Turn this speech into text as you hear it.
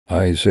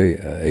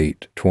Isaiah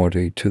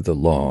 8:20, to the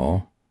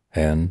law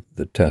and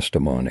the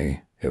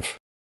testimony.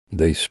 If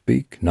they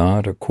speak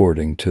not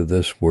according to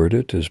this word,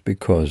 it is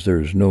because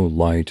there is no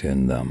light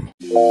in them.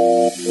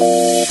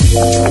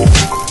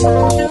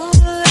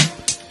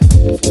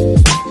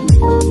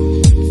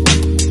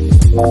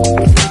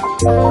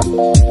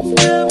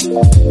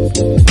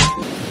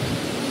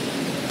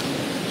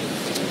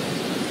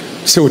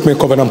 Say with me,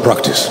 covenant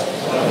practice.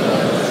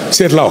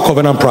 Say it loud,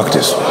 covenant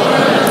practice.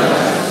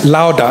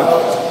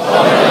 Louder.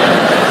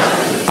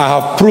 I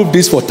have proved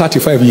this for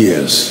 35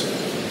 years.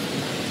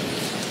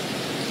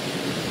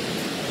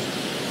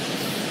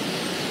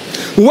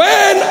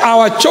 When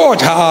our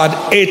church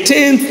had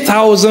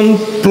 18,000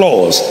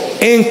 plus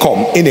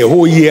income in a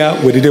whole year,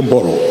 we didn't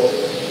borrow.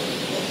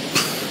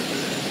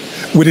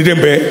 We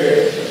didn't beg.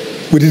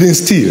 We didn't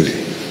steal.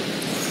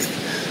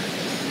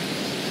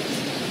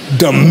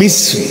 The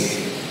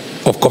mystery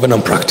of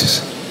covenant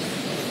practice.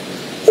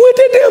 We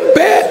didn't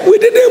beg. We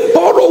didn't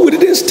borrow. We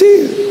didn't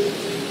steal.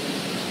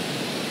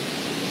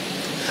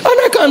 And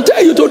I can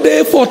tell you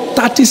today, for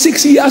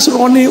 36 years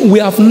running, we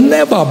have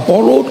never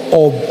borrowed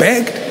or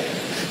begged,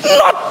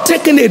 not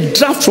taken a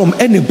draft from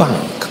any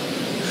bank.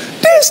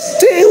 This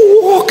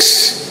thing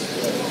works.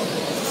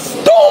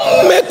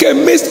 Don't make a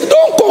mistake.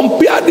 Don't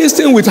compare this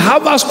thing with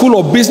Harvard School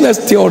of Business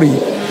Theory.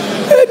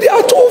 They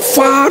are too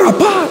far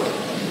apart.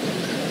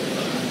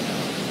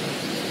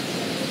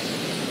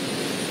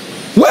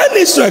 When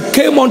Israel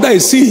came under a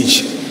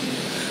siege,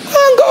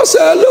 and God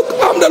said, look,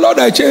 I'm the Lord,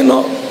 I change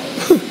now.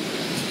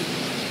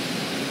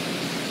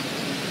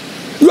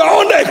 You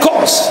are under a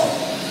curse.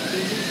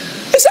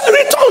 He said,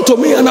 return to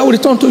me and I will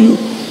return to you.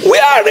 We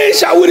are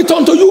rich, I will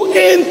return to you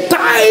in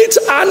tithes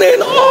and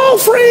in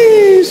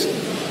offerings.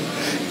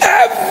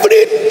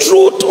 Every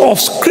truth of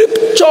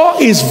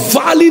scripture is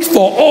valid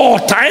for all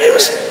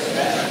times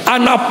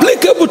and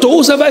applicable to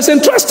whosoever is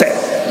interested.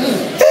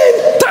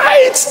 In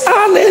tithes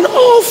and in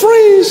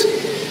offerings.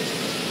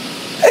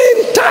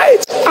 In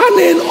tithes and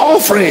in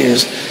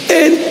offerings.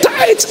 In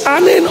tithes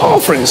and in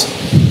offerings.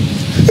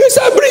 He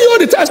said, bring all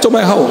the tithes to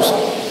my house.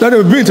 Let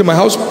them bring to my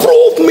house.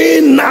 Prove me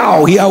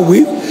now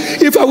herewith,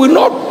 if I will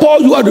not pour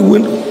you out the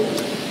window,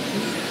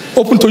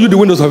 open to you the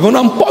windows of heaven,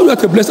 and pour you out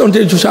the blessing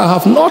until you shall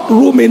have not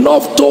room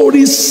enough to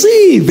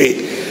receive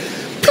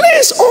it.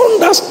 Please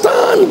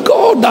understand,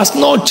 God does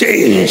not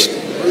change.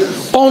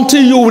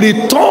 Until you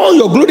return,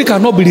 your glory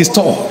cannot be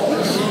restored.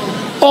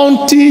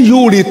 Until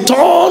you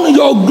return,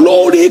 your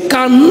glory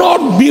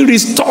cannot be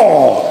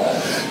restored.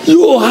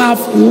 You have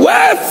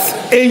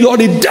wealth in your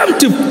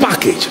redemptive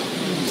package.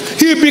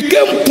 He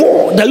became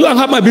poor that you and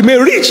I might be made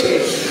rich.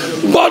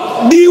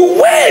 But the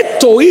way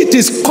to it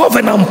is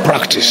covenant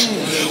practice.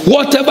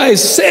 Whatever it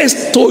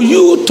says to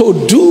you to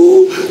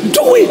do,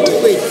 do it.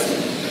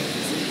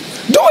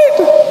 Do it.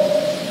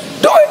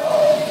 Do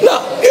it.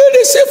 Now, it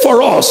is said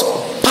for us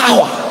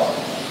power.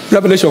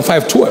 Revelation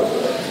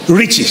 5:12.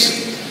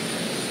 Riches,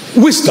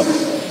 wisdom,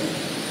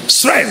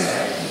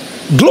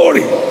 strength,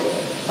 glory,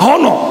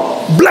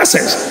 honor,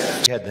 blessings.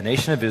 He had the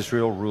nation of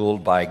Israel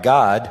ruled by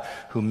God,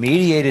 who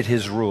mediated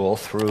his rule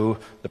through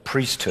the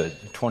priesthood,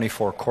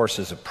 24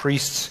 courses of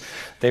priests.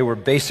 They were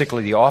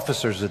basically the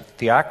officers of the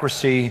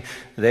theocracy.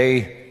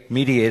 They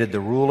mediated the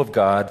rule of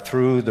God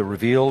through the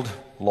revealed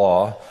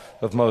law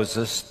of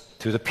Moses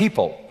to the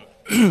people.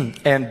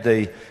 And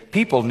the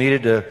people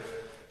needed to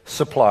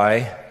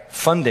supply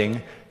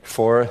funding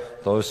for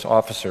those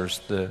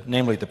officers,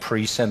 namely the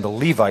priests and the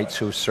Levites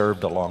who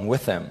served along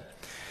with them.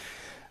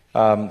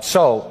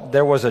 So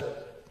there was a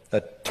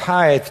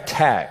tithe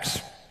tax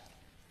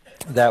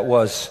that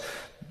was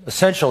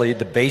essentially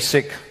the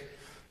basic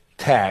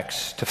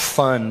tax to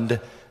fund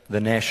the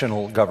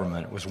national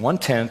government. It was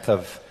 1/10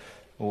 of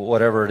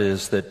whatever it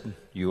is that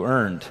you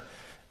earned.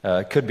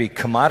 It could be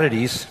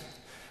commodities,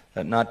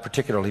 not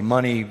particularly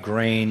money,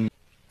 grain,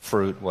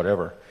 fruit,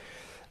 whatever.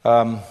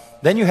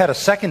 Then you had a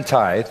second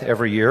tithe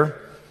every year,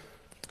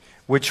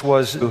 which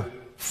was to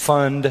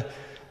fund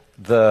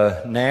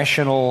the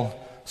national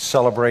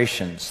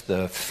celebrations,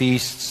 the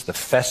feasts, the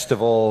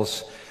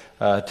festivals,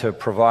 to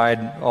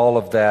provide all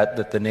of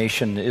that the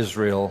nation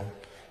Israel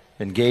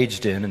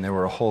engaged in. And there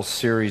were a whole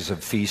series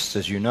of feasts,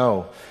 as you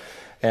know,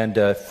 and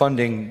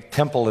funding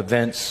temple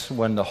events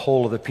when the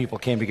whole of the people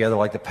came together,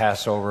 like the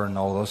Passover and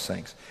all those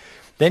things.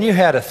 Then you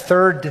had a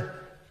third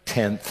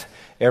tenth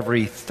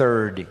every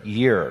third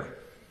year,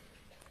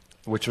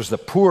 which was the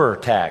poor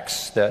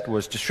tax that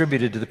was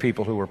distributed to the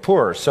people who were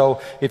poor.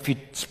 So if you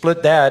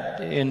split that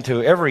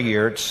into every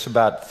year, it's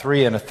about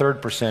 3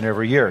 1/3%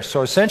 every year.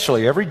 So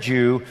essentially every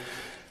Jew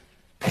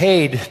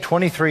paid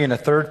 23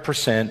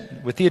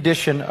 1/3% with the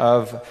addition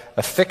of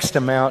a fixed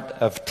amount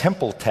of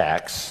temple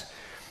tax,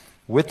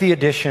 with the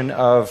addition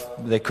of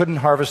they couldn't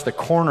harvest the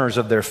corners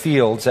of their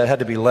fields. That had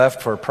to be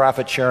left for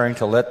profit sharing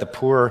to let the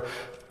poor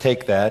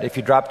take that. If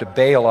you dropped a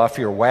bale off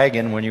your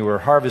wagon when you were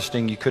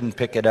harvesting, you couldn't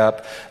pick it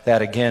up.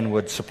 That again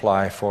would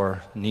supply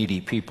for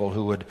needy people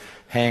who would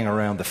hang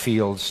around the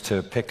fields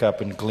to pick up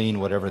and glean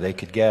whatever they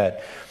could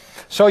get.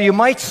 So you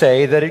might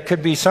say that it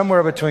could be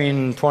somewhere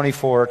between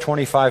 24 or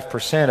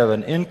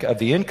 25% of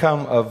the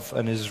income of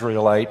an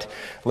Israelite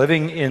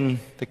living in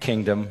the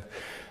kingdom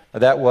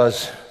that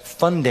was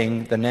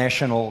funding the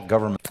national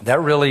government.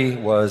 That really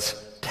was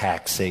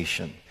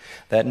taxation.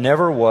 That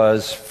never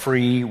was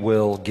free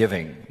will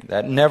giving.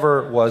 That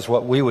never was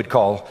what we would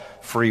call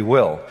free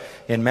will.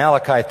 In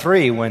Malachi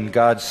 3, when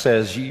God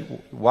says,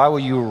 why will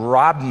you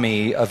rob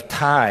me of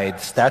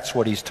tithes? That's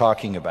what he's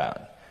talking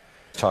about.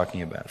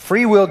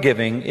 Free will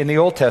giving in the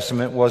Old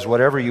Testament was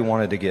whatever you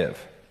wanted to give.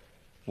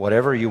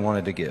 Whatever you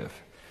wanted to give.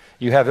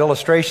 You have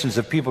illustrations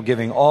of people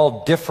giving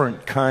all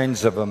different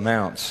kinds of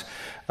amounts.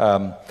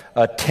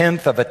 A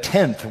tenth of a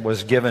tenth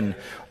was given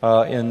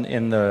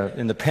in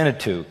the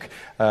Pentateuch.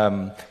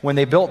 When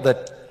they built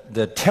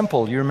the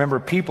temple, you remember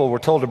people were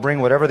told to bring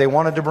whatever they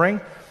wanted to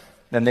bring.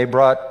 And they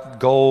brought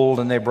gold,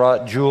 and they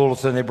brought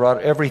jewels, and they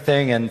brought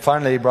everything, and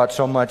finally they brought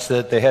so much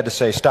that they had to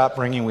say, stop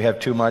bringing, we have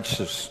too much,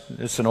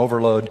 it's an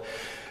overload.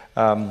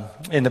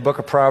 In the book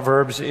of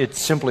Proverbs, it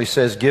simply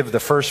says, give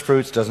the first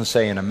fruits, doesn't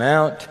say an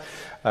amount,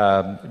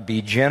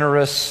 be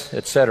generous,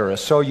 etc.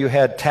 So you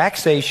had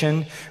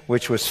taxation,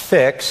 which was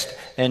fixed,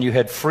 and you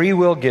had free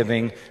will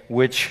giving,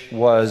 which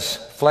was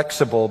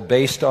flexible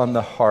based on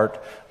the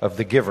heart of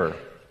the giver.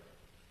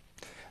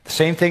 The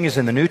same thing is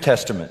in the New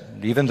Testament.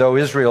 Even though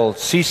Israel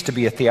ceased to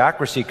be a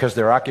theocracy because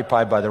they're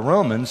occupied by the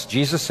Romans,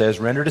 Jesus says,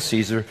 render to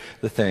Caesar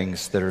the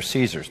things that are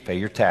Caesar's. Pay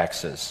your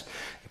taxes.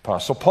 The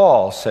Apostle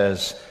Paul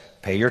says,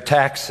 pay your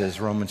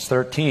taxes, Romans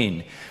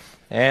 13.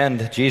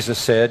 And Jesus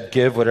said,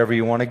 give whatever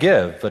you want to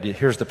give. But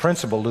here's the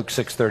principle, Luke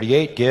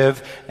 6:38,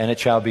 give, and it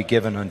shall be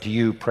given unto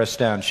you, pressed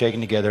down, shaken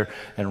together,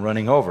 and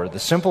running over. The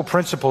simple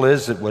principle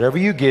is that whatever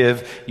you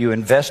give, you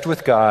invest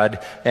with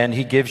God, and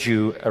he gives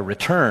you a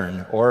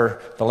return.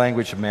 Or the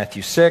language of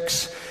Matthew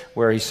 6,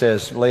 where he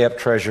says, lay up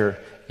treasure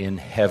in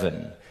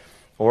heaven.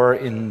 Or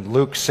in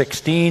Luke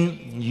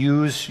 16,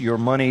 use your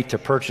money to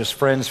purchase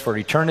friends for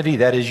eternity.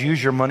 That is,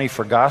 use your money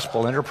for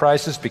gospel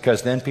enterprises,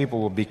 because then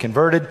people will be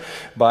converted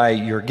by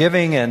your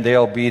giving, and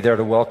they'll be there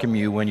to welcome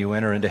you when you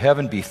enter into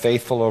heaven. Be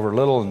faithful over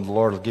little, and the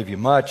Lord will give you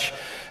much.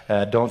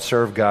 Don't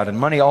serve God in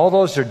money. All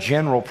those are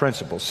general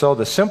principles. So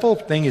the simple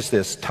thing is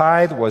this.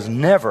 Tithe was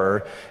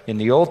never, in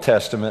the Old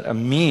Testament, a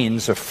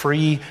means of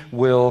free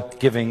will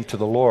giving to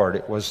the Lord.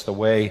 It was the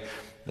way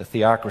the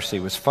theocracy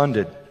was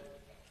funded.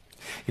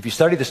 If you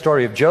study the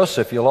story of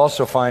Joseph, you'll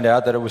also find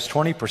out that it was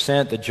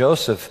 20% that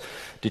Joseph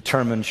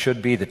determined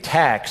should be the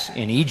tax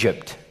in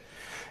Egypt.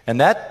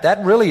 And that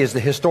really is the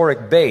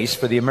historic base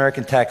for the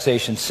American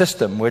taxation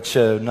system, which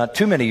not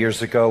too many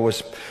years ago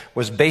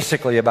was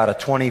basically about a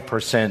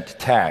 20%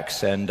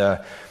 tax, and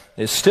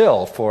is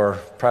still for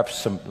perhaps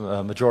some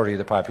majority of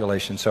the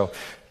population. So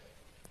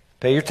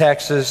pay your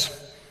taxes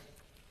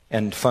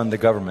and fund the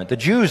government. The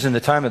Jews in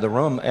the time of the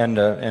Rome,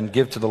 and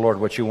give to the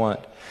Lord what you want.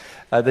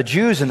 The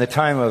Jews in the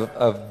time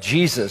of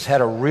Jesus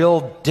had a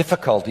real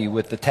difficulty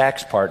with the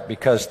tax part,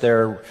 because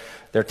their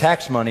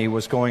tax money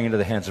was going into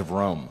the hands of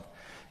Rome.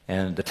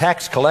 And the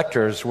tax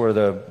collectors were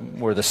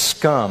the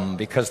scum,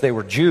 because they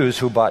were Jews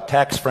who bought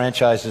tax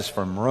franchises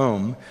from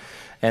Rome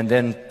and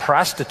then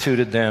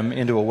prostituted them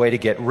into a way to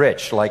get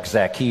rich, like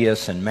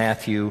Zacchaeus and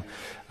Matthew.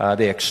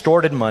 They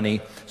extorted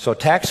money. So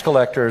tax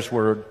collectors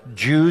were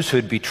Jews who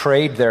had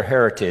betrayed their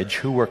heritage,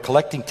 who were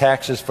collecting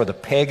taxes for the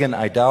pagan,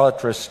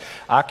 idolatrous,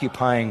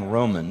 occupying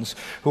Romans,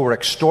 who were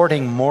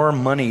extorting more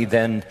money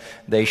than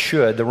they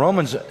should. The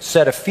Romans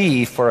set a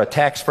fee for a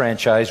tax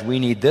franchise. We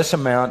need this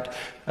amount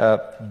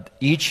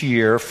each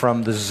year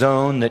from the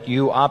zone that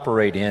you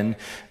operate in.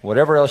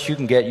 Whatever else you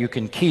can get, you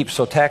can keep.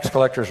 So tax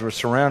collectors were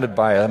surrounded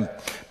by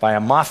a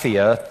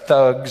mafia,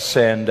 thugs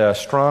and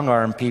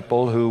strong-arm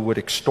people who would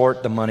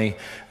extort the money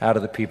out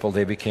of the people.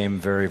 They became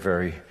very,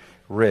 very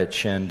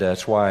rich, and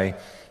that's why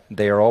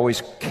they are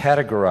always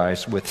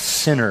categorized with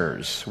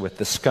sinners, with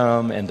the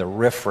scum and the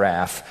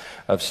riffraff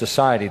of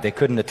society. They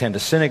couldn't attend a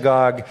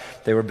synagogue.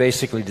 They were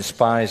basically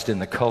despised in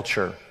the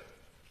culture.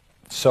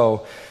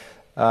 So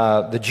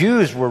the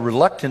Jews were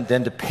reluctant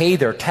then to pay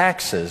their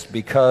taxes,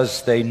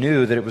 because they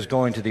knew that it was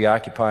going to the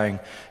occupying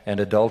and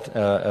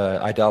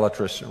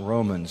idolatrous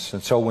Romans.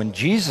 And so when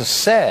Jesus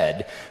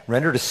said,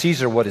 render to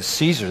Caesar what is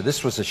Caesar,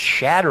 this was a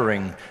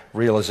shattering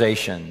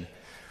realization.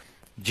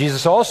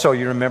 Jesus also,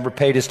 you remember,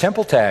 paid his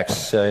temple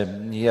tax.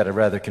 He had a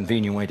rather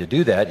convenient way to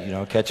do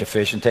that, catch a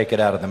fish and take it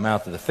out of the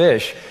mouth of the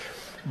fish.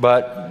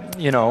 But,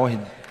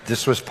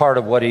 this was part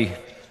of what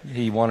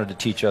he wanted to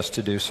teach us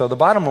to do. So the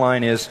bottom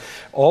line is,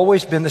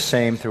 always been the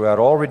same throughout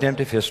all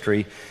redemptive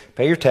history.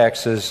 Pay your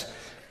taxes,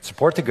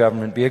 support the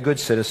government, be a good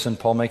citizen.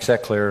 Paul makes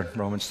that clear in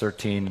Romans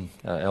 13,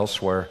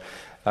 elsewhere.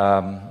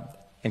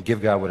 And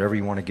give God whatever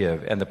you want to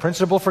give. And the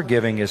principle for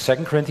giving is 2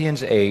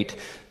 Corinthians 8,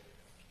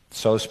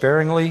 sow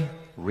sparingly,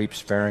 reap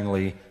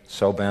sparingly,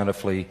 sow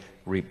bountifully,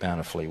 reap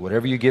bountifully.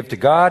 Whatever you give to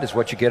God is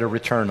what you get a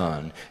return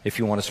on. If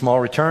you want a small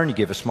return, you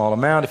give a small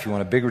amount. If you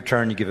want a big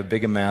return, you give a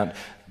big amount.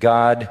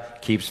 God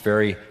keeps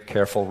very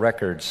careful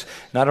records.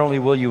 Not only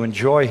will you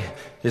enjoy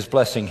his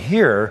blessing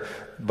here,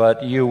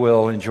 but you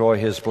will enjoy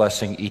his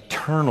blessing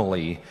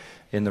eternally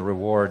in the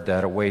reward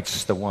that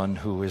awaits the one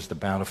who is the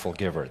bountiful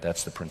giver.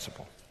 That's the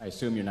principle. I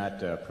assume you're not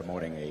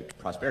promoting a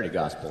prosperity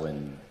gospel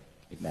in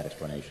that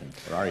explanation,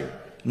 or are you?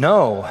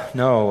 No.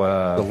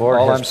 The Lord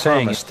All has I'm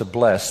saying promised to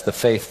bless the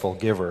faithful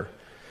giver.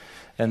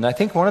 And I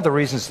think one of the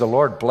reasons the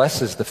Lord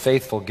blesses the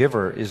faithful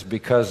giver is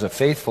because a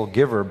faithful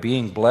giver,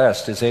 being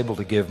blessed, is able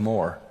to give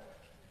more.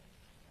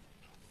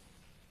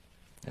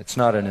 It's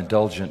not an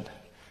indulgent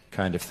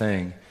kind of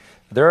thing.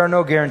 There are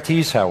no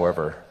guarantees,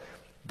 however,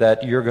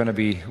 that you're going to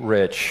be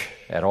rich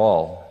at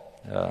all.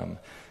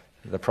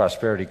 The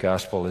prosperity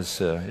gospel is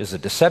a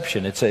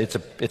deception. It's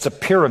a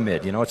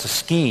pyramid. It's a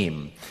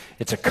scheme.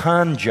 It's a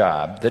con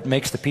job that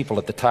makes the people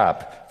at the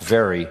top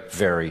very,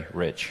 very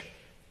rich.